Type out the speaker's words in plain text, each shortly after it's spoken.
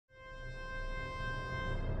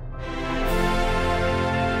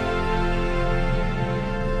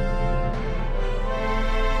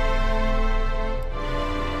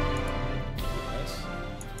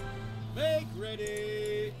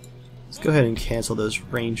go ahead and cancel those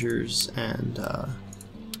rangers and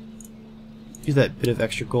use that bit of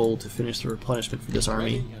extra gold to finish the replenishment for this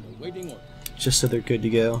army, just so they're good to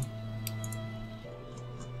go.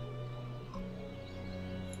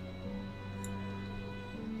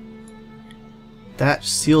 That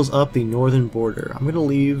seals up the northern border. I'm going to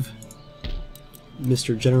leave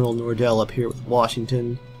Mr. General Nordell up here with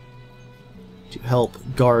Washington to help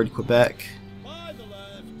guard Quebec. By the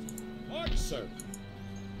left, march, sir.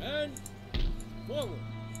 And forward.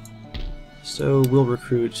 So we'll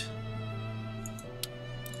recruit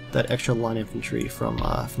that extra line infantry from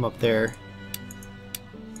up there,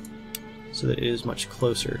 so that it is much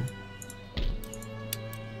closer.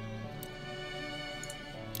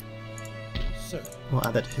 Sir. We'll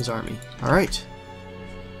add that to his army. All right,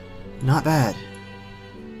 not bad.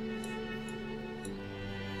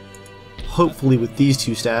 Hopefully, with these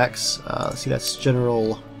two stacks, let's see, that's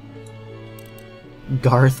General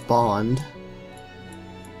Garth Bond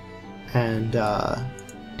and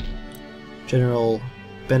General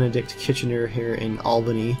Benedict Kitchener here in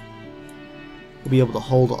Albany. We'll be able to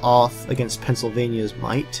hold off against Pennsylvania's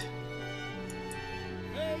might.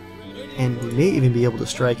 And we may even be able to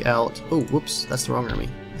strike out... Oh, whoops, that's the wrong army.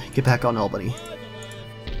 Get back on Albany.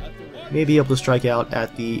 May be able to strike out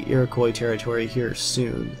at the Iroquois territory here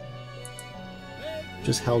soon, which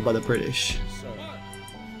is held by the British.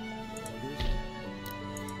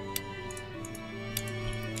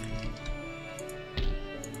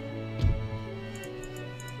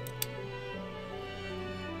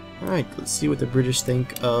 Alright, let's see what the British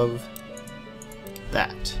think of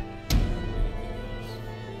that.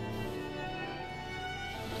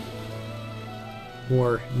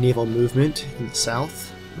 More naval movement in the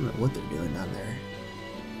south. I don't know what they're doing down there.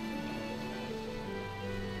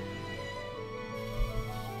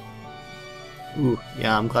 Ooh,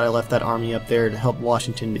 yeah, I'm glad I left that army up there to help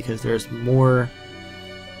Washington, because there's more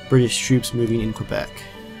British troops moving in Quebec,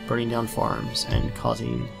 burning down farms and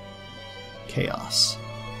causing chaos.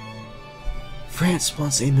 France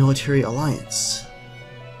wants a military alliance.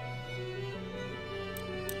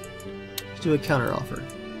 Let's do a counteroffer.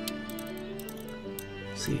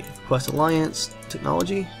 Let's see, request alliance,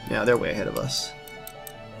 technology. Yeah, they're way ahead of us.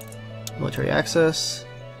 Military access,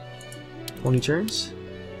 20 turns.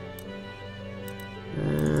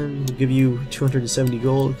 And we'll give you 270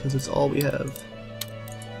 gold because it's all we have.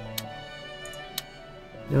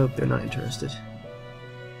 Nope, they're not interested.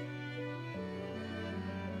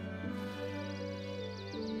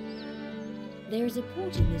 There is a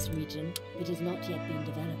port in this region that has not yet been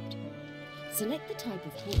developed. Select the type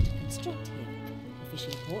of port to construct here. A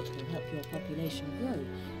fishing port will help your population grow.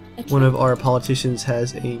 One of our politicians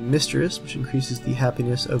has a mistress, which increases the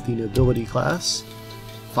happiness of the nobility class.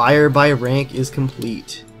 Fire by rank is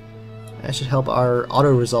complete. That should help our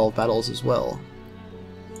auto-resolve battles as well.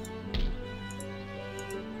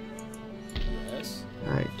 Yes.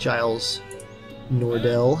 Alright, Giles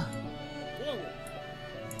Nordell.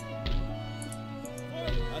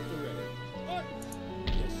 At the ready. March.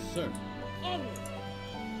 Yes, sir. Onward.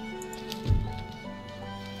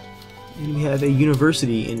 And we have a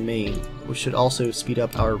university in Maine, which should also speed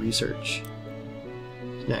up our research.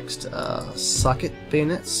 Next, socket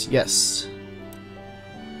bayonets, yes.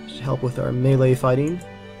 Should help with our melee fighting.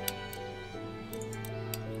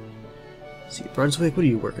 Let's see, Brunswick, what are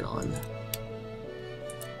you working on?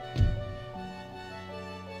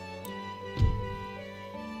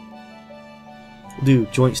 We'll do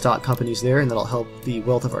joint stock companies there, and that'll help the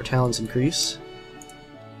wealth of our towns increase.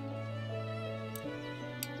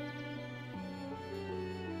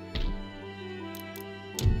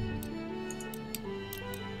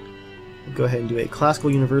 Go ahead and do a classical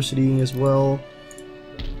university as well.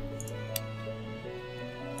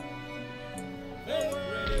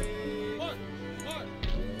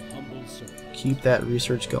 Keep that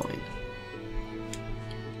research going.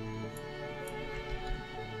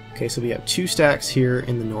 Okay, so we have 2 stacks here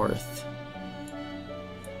in the north,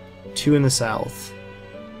 2 in the south,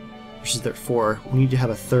 versus their 4. We need to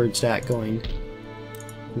have a 3rd stack going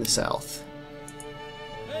in the south.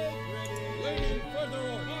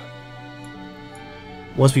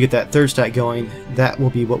 Once we get that 3rd stack going, that will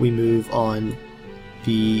be what we move on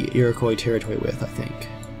the Iroquois territory with, I think.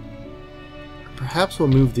 Perhaps we'll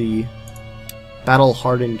move the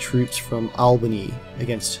battle-hardened troops from Albany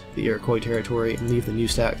against the Iroquois territory and leave the new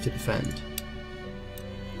stack to defend.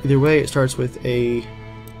 Either way, it starts with a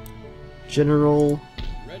general...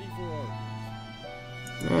 Ready for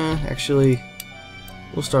order. Actually,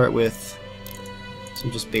 we'll start with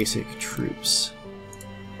some just basic troops.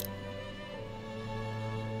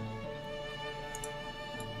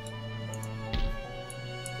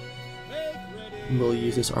 we'll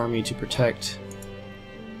use this army to protect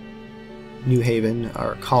New Haven,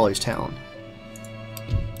 our college town.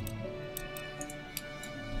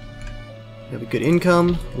 We have a good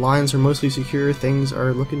income, lines are mostly secure, things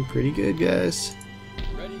are looking pretty good, guys.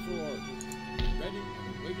 Ready for orders. Ready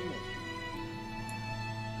and waiting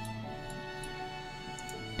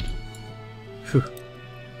orders. Whew.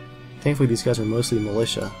 Thankfully these guys are mostly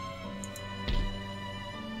militia.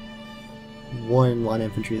 One line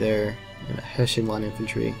infantry there, and a Hessian line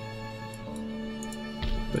infantry.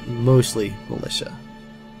 But mostly militia.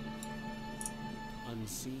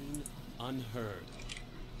 Unseen, unheard.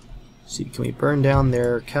 See, can we burn down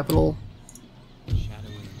their capital?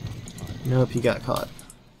 Shadowing. Nope, he got caught.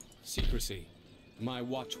 Secrecy. My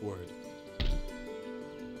watchword.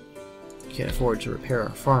 Can't afford to repair our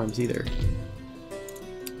farms either.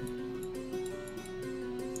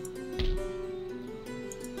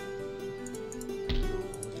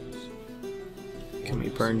 Can we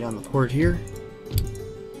burn down the port here?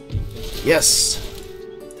 Yes!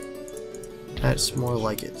 That's more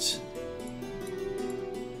like it.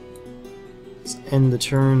 Let's end the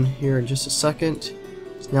turn here in just a second.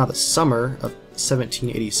 It's now the summer of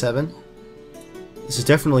 1787. This is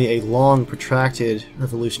definitely a long, protracted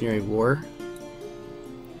Revolutionary War.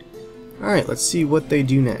 Alright, let's see what they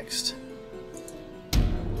do next.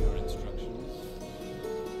 Your instructions.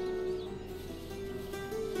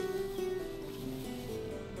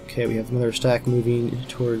 Okay, we have another stack moving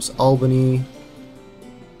towards Albany.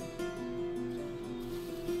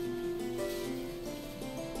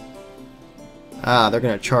 Ah, they're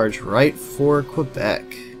gonna charge right for Quebec.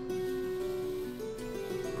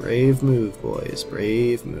 Brave move, boys.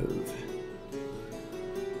 Brave move.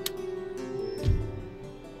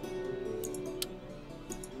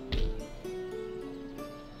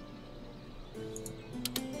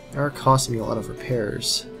 They are costing me a lot of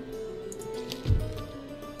repairs.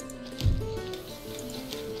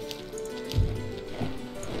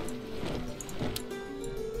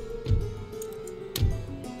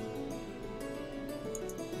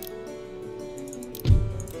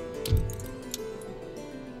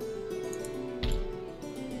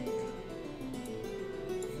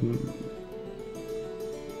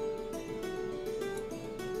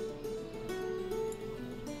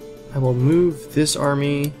 I will move this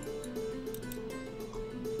army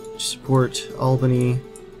to support Albany.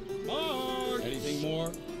 March. Anything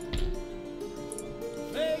more?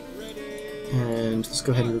 Make ready. And let's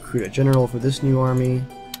go ahead and recruit a general for this new army.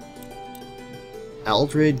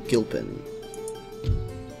 Aldred Gilpin.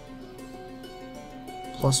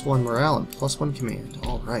 +1 morale and +1 command.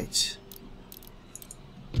 Alright.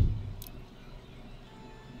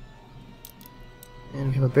 And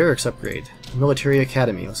we have a barracks upgrade. Military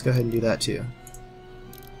Academy. Let's go ahead and do that too.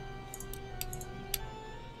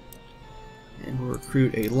 And we'll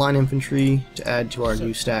recruit a line infantry to add to our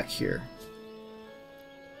new stack here.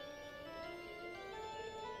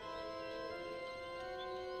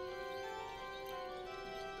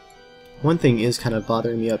 One thing is kind of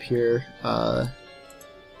bothering me up here.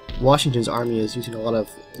 Washington's army is using a lot of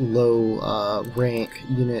low rank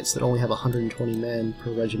units that only have 120 men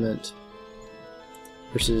per regiment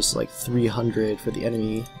versus like 300 for the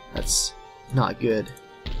enemy. That's not good.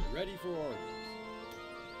 Ready for orders.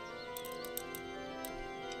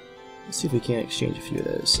 Let's see if we can't exchange a few of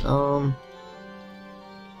those. We'll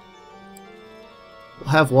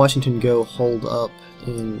have Washington go hold up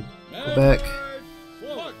in Quebec.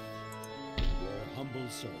 Forward. Your humble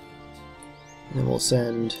servant. And then we'll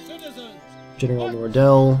send Citizens. General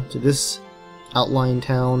Nordell to this outlying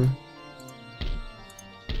town.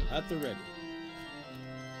 At the ready.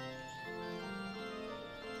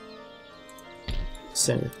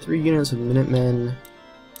 Send 3 units of Minutemen.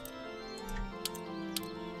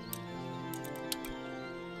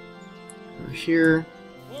 Over here.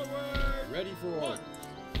 Forward. Ready for orders.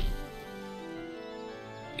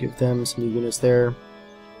 Give them some new units there.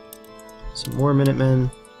 Some more Minutemen.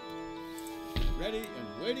 Ready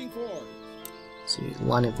and waiting for orders. See,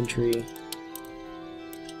 line infantry.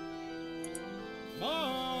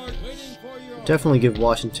 March. Waiting for your orders. Definitely give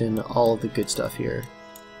Washington all of the good stuff here.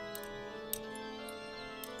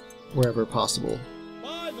 Wherever possible.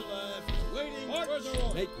 By the left. Waiting for the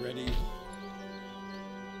orders. Make ready.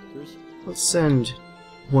 Let's send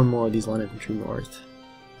one more of these line infantry north.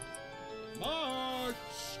 March.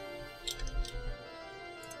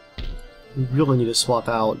 We really need to swap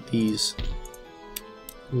out these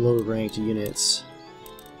low-ranked units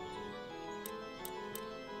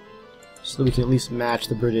so that we can at least match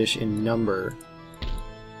the British in number,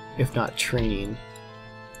 if not training.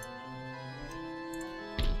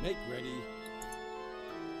 Make ready.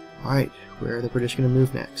 Alright, where are the British going to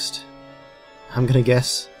move next? I'm going to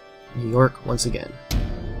guess New York once again.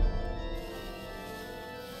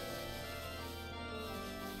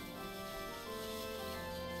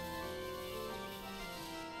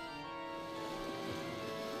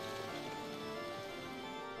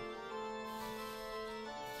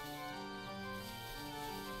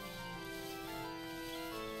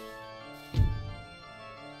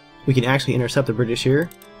 We can actually intercept the British here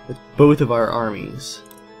with both of our armies.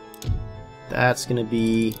 That's going to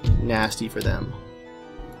be nasty for them.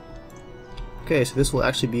 Okay, so this will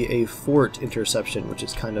actually be a fort interception, which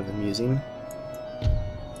is kind of amusing.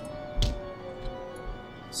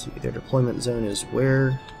 Let's see, their deployment zone is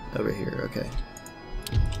where? Over here, okay.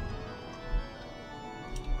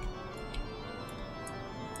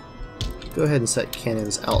 Go ahead and set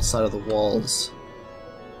cannons outside of the walls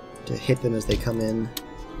to hit them as they come in.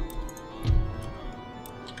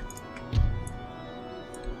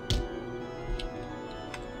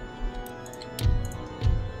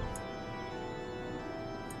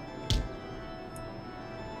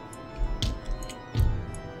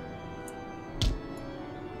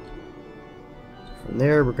 From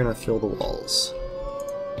there, we're going to fill the walls.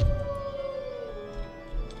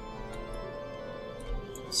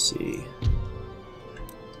 Let's see.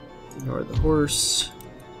 Ignore the horse.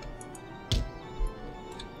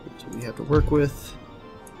 What do we have to work with?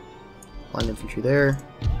 Line infantry there.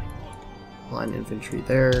 Line infantry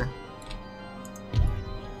there.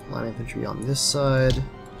 Line infantry on this side.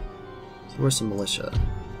 So where's some militia?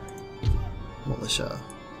 Militia.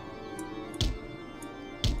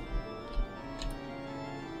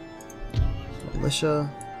 Militia.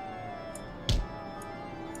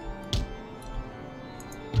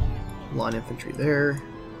 Line infantry there.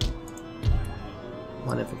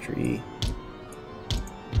 Line infantry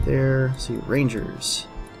there. See, Rangers.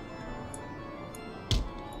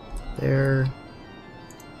 There.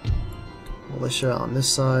 Militia on this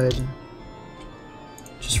side.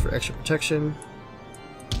 Just for extra protection.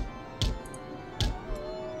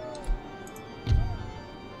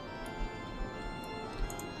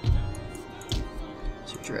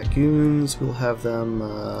 So Dragoons, we'll have them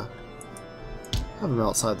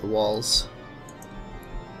outside the walls.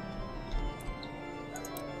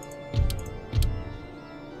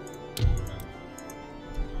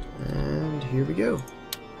 And here we go.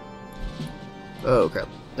 Oh crap,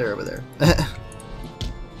 they're over there.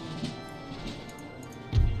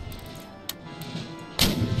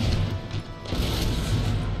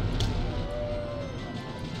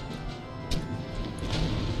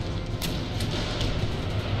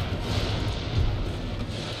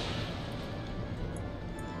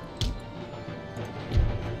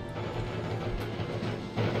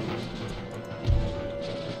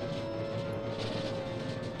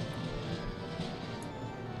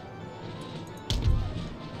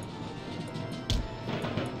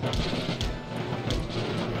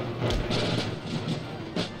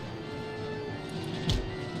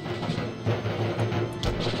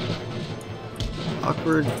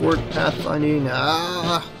 Awkward fort pathfinding.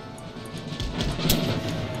 Ah!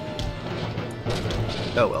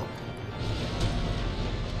 Oh well.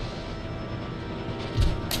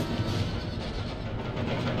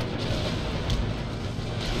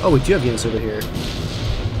 Oh, we do have units over here.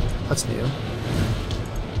 That's new.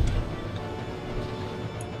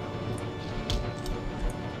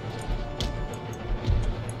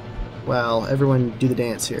 Wow, everyone do the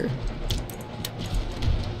dance here.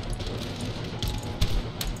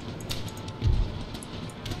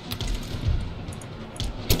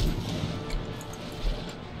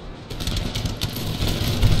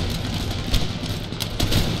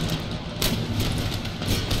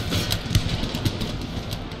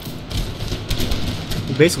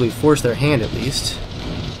 Basically force their hand at least.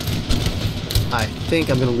 I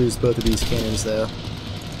think I'm going to lose both of these cannons though.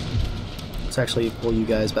 Let's actually pull you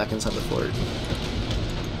guys back inside the fort.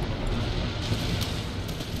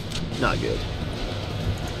 Not good.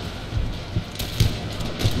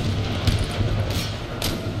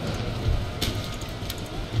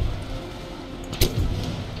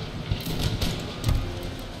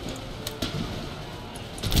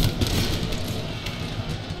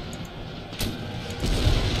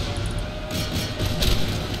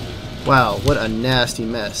 Wow, what a nasty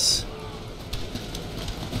mess.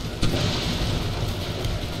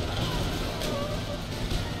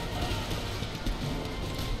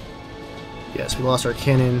 Yes, we lost our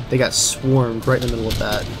cannon. They got swarmed right in the middle of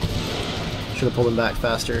that. Should have pulled them back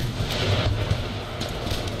faster.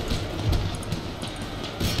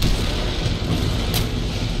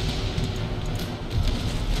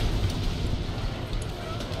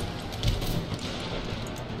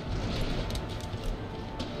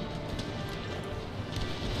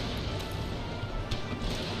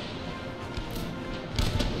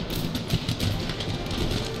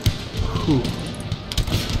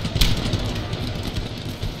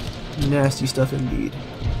 Nasty stuff indeed.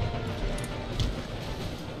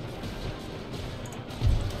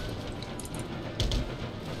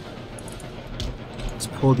 Let's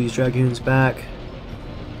pull these dragoons back.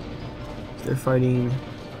 They're fighting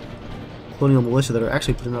colonial militia that are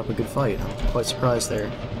actually putting up a good fight. I'm quite surprised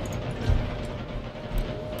there.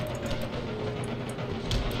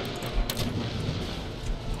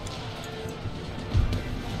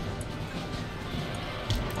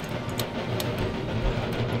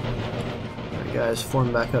 Alright guys,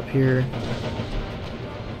 form back up here.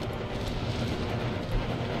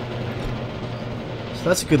 So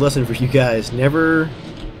that's a good lesson for you guys. Never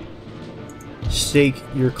stake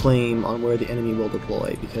your claim on where the enemy will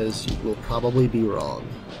deploy, because you will probably be wrong.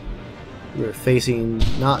 You're facing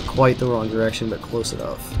not quite the wrong direction, but close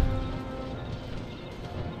enough.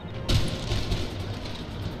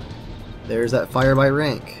 There's that fire by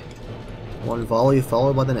rank. One volley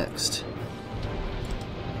followed by the next.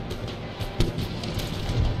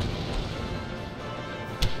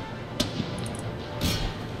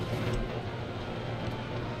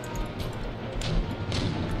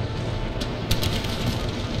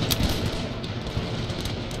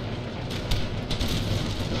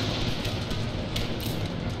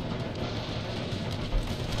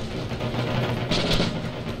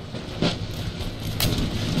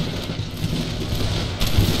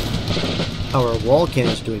 Our wall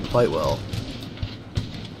cannons are doing quite well.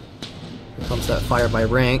 Here comes that fire by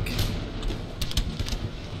rank.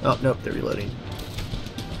 Oh, nope, they're reloading.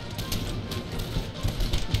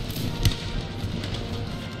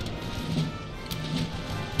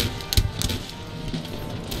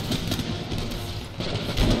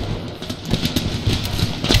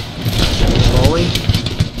 Volley.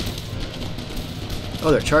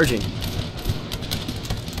 Oh, they're charging.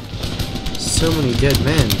 So many dead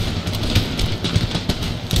men.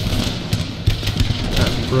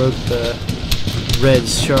 Broke the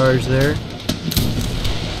Red's charge there.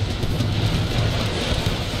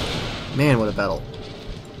 Man, what a battle.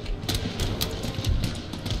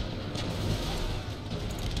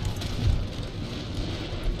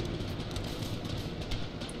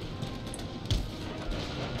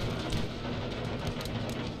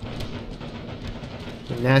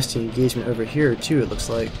 A nasty engagement over here too, it looks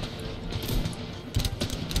like.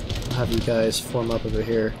 I'll have you guys form up over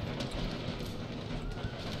here.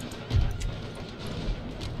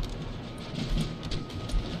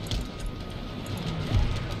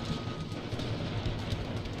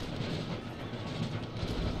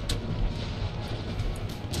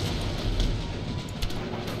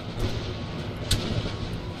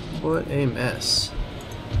 What a mess.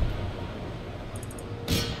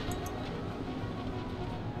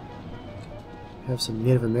 I have some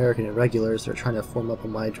Native American irregulars that are trying to form up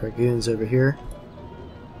on my dragoons over here.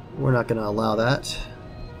 We're not going to allow that.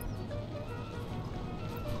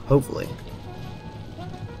 Hopefully.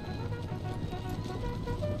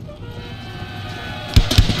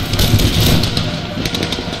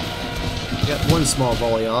 Got one small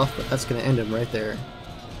volley off, but that's going to end him right there.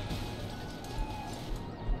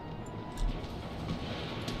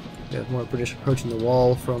 We have more British approaching the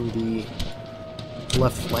wall from the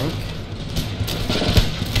left flank.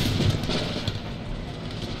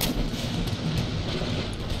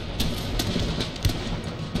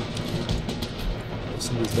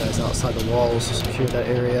 Some of these guys outside the walls to secure that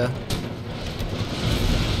area.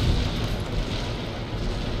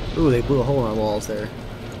 Ooh, they blew a hole in our walls there.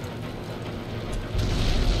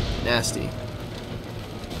 Nasty.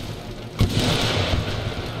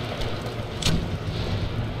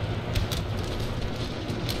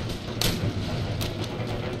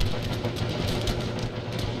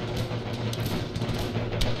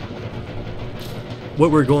 What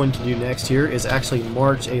we're going to do next here is actually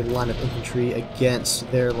march a line of infantry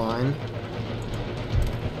against their line.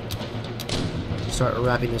 Start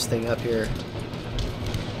wrapping this thing up here.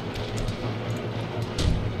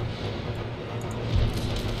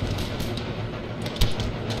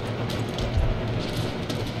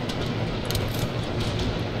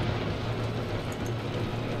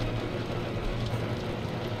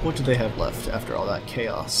 What do they have left after all that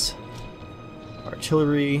chaos?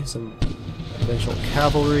 Artillery, some conventional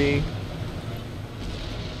cavalry.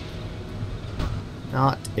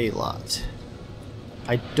 Not a lot.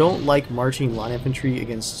 I don't like marching line infantry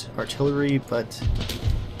against artillery, but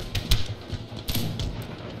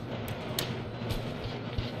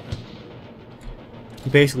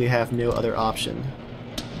you basically have no other option.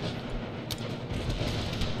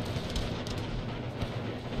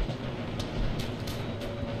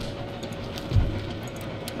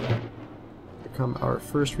 Here come our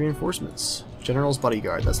first reinforcements. General's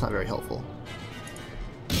bodyguard, that's not very helpful.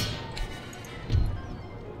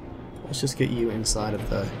 Let's just get you inside of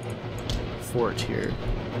the fort here.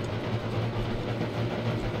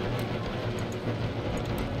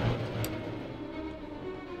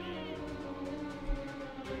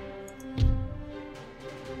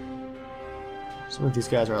 Some of these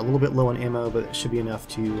guys are a little bit low on ammo, but it should be enough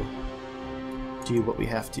to do what we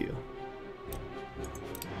have to.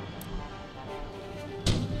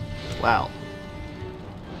 Wow.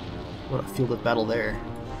 What a field of battle there.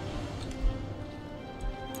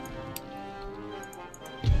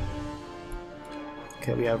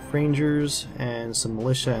 Okay, we have rangers and some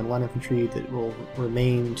militia and line infantry that will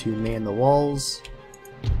remain to man the walls.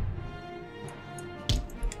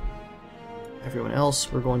 Everyone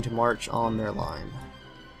else, we're going to march on their line.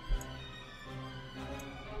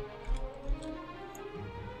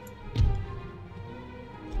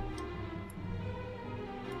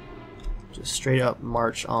 Just straight up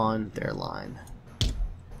march on their line.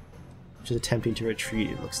 Which is attempting to retreat,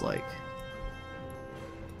 it looks like.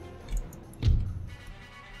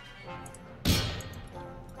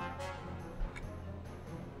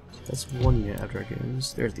 That's one unit of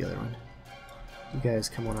dragoons. There's the other one. You guys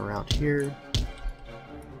come on around here.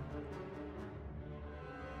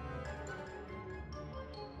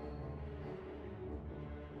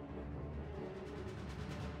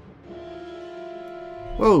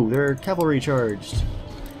 Whoa, they're cavalry charged.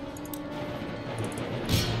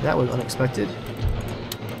 That was unexpected.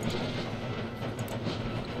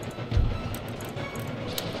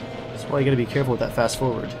 That's why you gotta be careful with that fast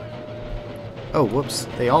forward. Oh, whoops,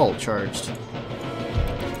 they all charged.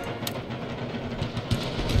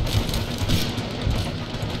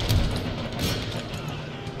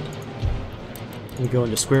 We go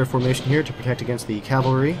into square formation here to protect against the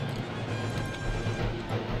cavalry.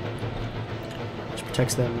 Which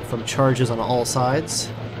protects them from charges on all sides.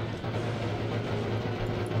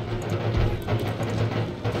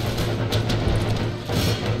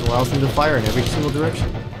 It allows them to fire in every single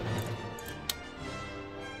direction.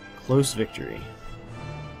 Close victory.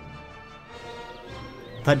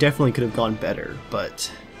 That definitely could have gone better, but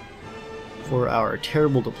for our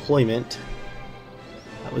terrible deployment,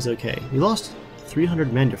 that was okay. We lost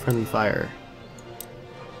 300 men to friendly fire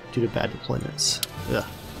due to bad deployments. Ugh.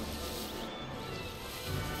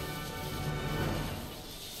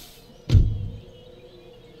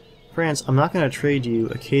 France, I'm not going to trade you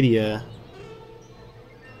Acadia.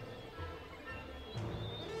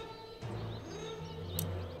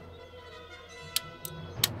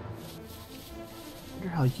 I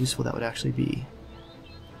wonder how useful that would actually be.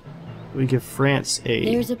 We give France a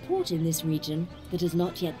There is a port in this region that has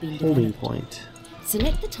not yet been holding developed. point.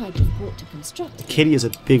 Select the type of port to construct. Acadia is a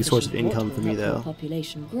big source of Efficient port income will for me, help your though.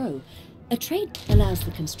 population grow. A trade allows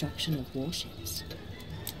the construction of warships.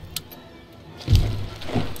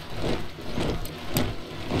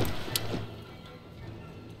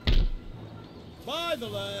 By the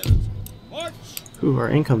land, march! Ooh, our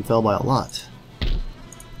income fell by a lot.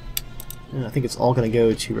 And I think it's all going to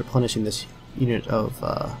go to replenishing this unit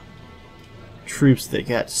of troops that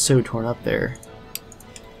got so torn up there.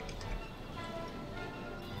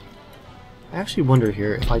 I actually wonder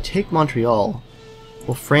here, if I take Montreal,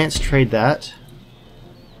 will France trade that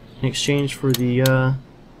in exchange for the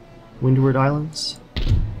Windward Islands?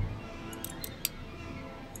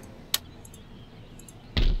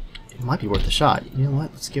 It might be worth a shot. You know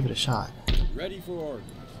what? Let's give it a shot. Ready for orders.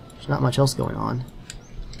 There's not much else going on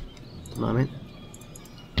at the moment.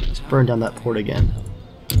 Let's burn down that port again.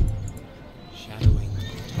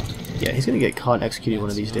 Yeah, he's gonna get caught and executed one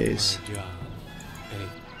of these days.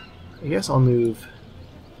 I guess I'll move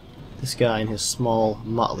this guy and his small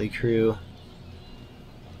motley crew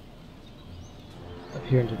up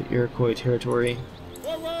here into the Iroquois territory.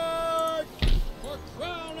 Forward! For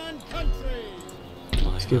crown and country!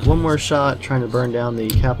 Let's give one more shot trying to burn down the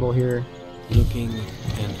capital here. Looking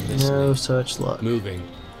and listening. No such luck. Moving.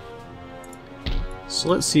 So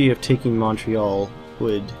let's see if taking Montreal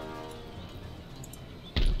would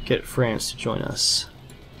get France to join us.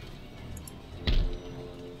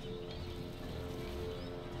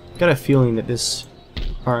 Got a feeling that this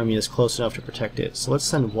army is close enough to protect it, so let's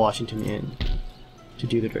send Washington in to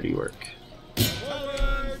do the dirty work.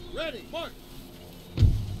 Forward! Ready! March!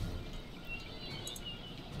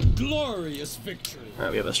 Glorious victory!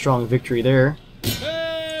 Alright, we have a strong victory there.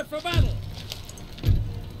 Prepare for battle!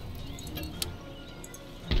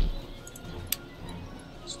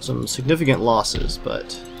 Some significant losses,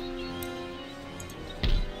 but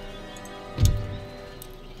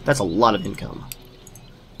that's a lot of income.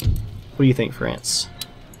 What do you think, France?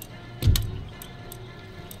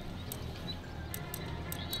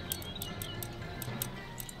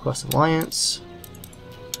 Quest Alliance.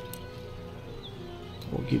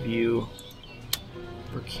 We'll give you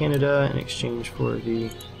for Canada in exchange for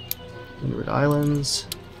the Windward Islands.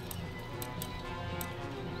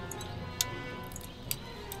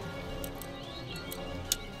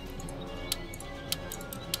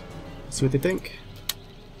 See what they think.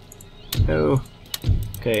 No.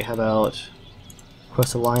 Okay, how about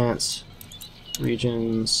Quest Alliance,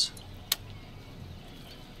 regions,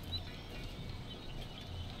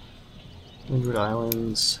 Windward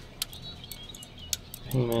Islands,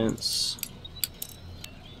 payments.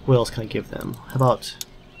 What else can I give them? How about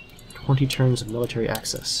 20 turns of military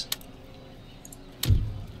access?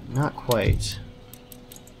 Not quite.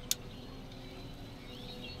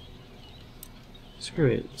 Screw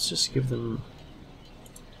it, let's just give them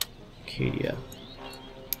Acadia.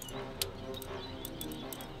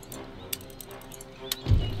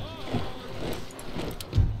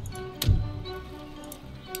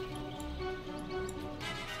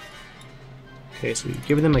 Okay, so we've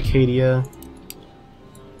given them Acadia.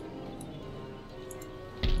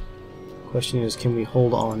 Question is, can we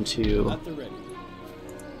hold on to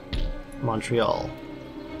Montreal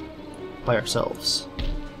by ourselves?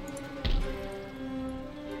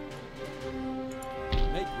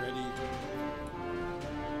 Make ready.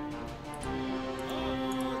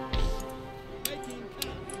 Making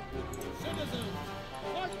camp. Citizens,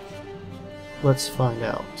 march. Let's find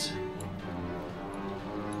out.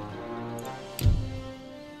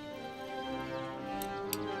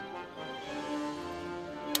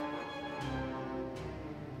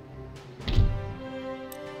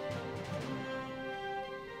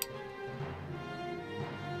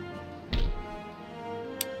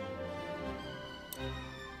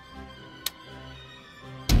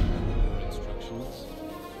 Instructions.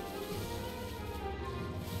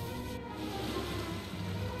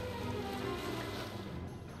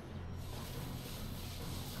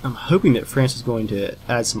 I'm hoping that France is going to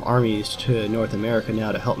add some armies to North America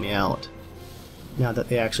now to help me out, now that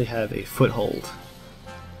they actually have a foothold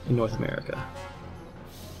in North America.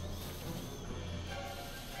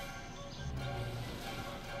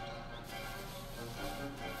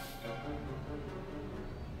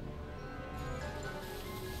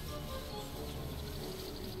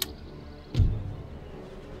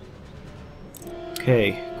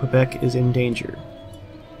 Okay, Quebec is in danger.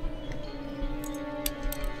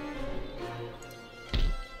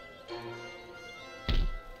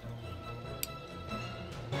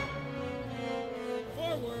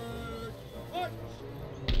 Forward. March.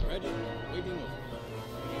 Ready. Waiting over.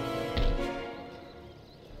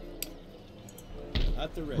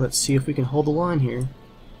 At the ready. Let's see if we can hold the line here.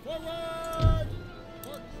 Forward.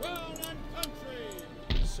 For crown and country.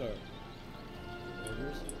 Sir.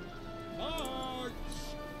 Orders. March.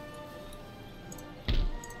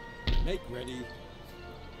 Make ready.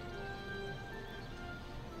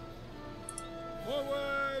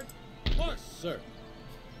 Forward. March, sir.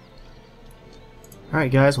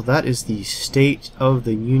 Alright guys, well that is the state of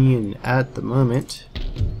the Union at the moment.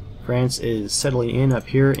 France is settling in up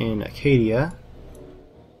here in Acadia.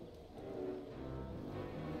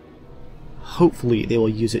 Hopefully they will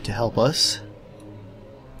use it to help us.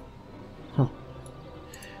 Huh.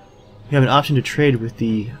 We have an option to trade with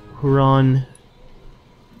the Huron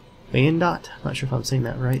Bayandot. I'm not sure if I'm saying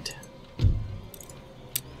that right.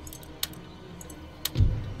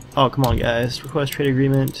 Oh, come on guys. Request trade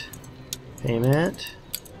agreement. Payment.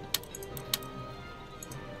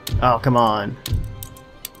 Oh, come on.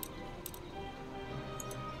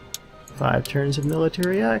 5 turns of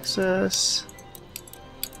military access.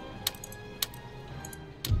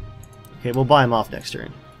 Okay, we'll buy him off next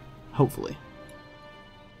turn. Hopefully.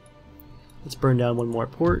 Let's burn down one more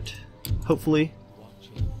port. Hopefully.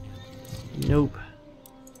 Nope.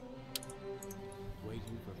 Waiting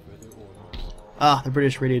for further orders. Ah, the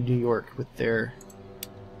British raided New York with their...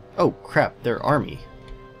 Oh, crap, their army.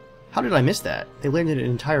 How did I miss that? They landed an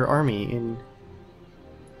entire army in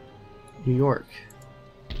New York.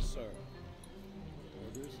 Sir.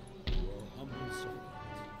 Orders. Your humble servant.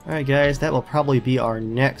 Alright guys, that will probably be our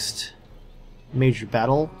next major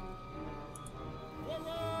battle.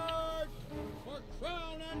 Forward. For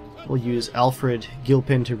crown and country. We'll use Alfred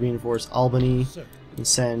Gilpin to reinforce Albany Sir. and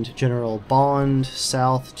send General Bond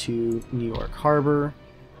south to New York Harbor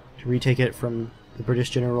to retake it from the British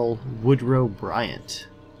General Woodrow Bryant.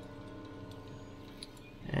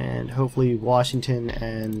 And hopefully Washington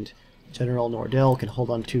and General Nordell can hold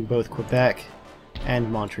on to both Quebec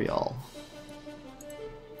and Montreal.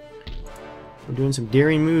 We're doing some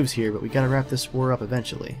daring moves here, but we gotta wrap this war up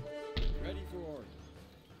eventually. Ready for order.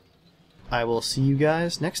 I will see you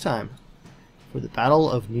guys next time for the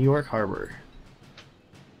Battle of New York Harbor.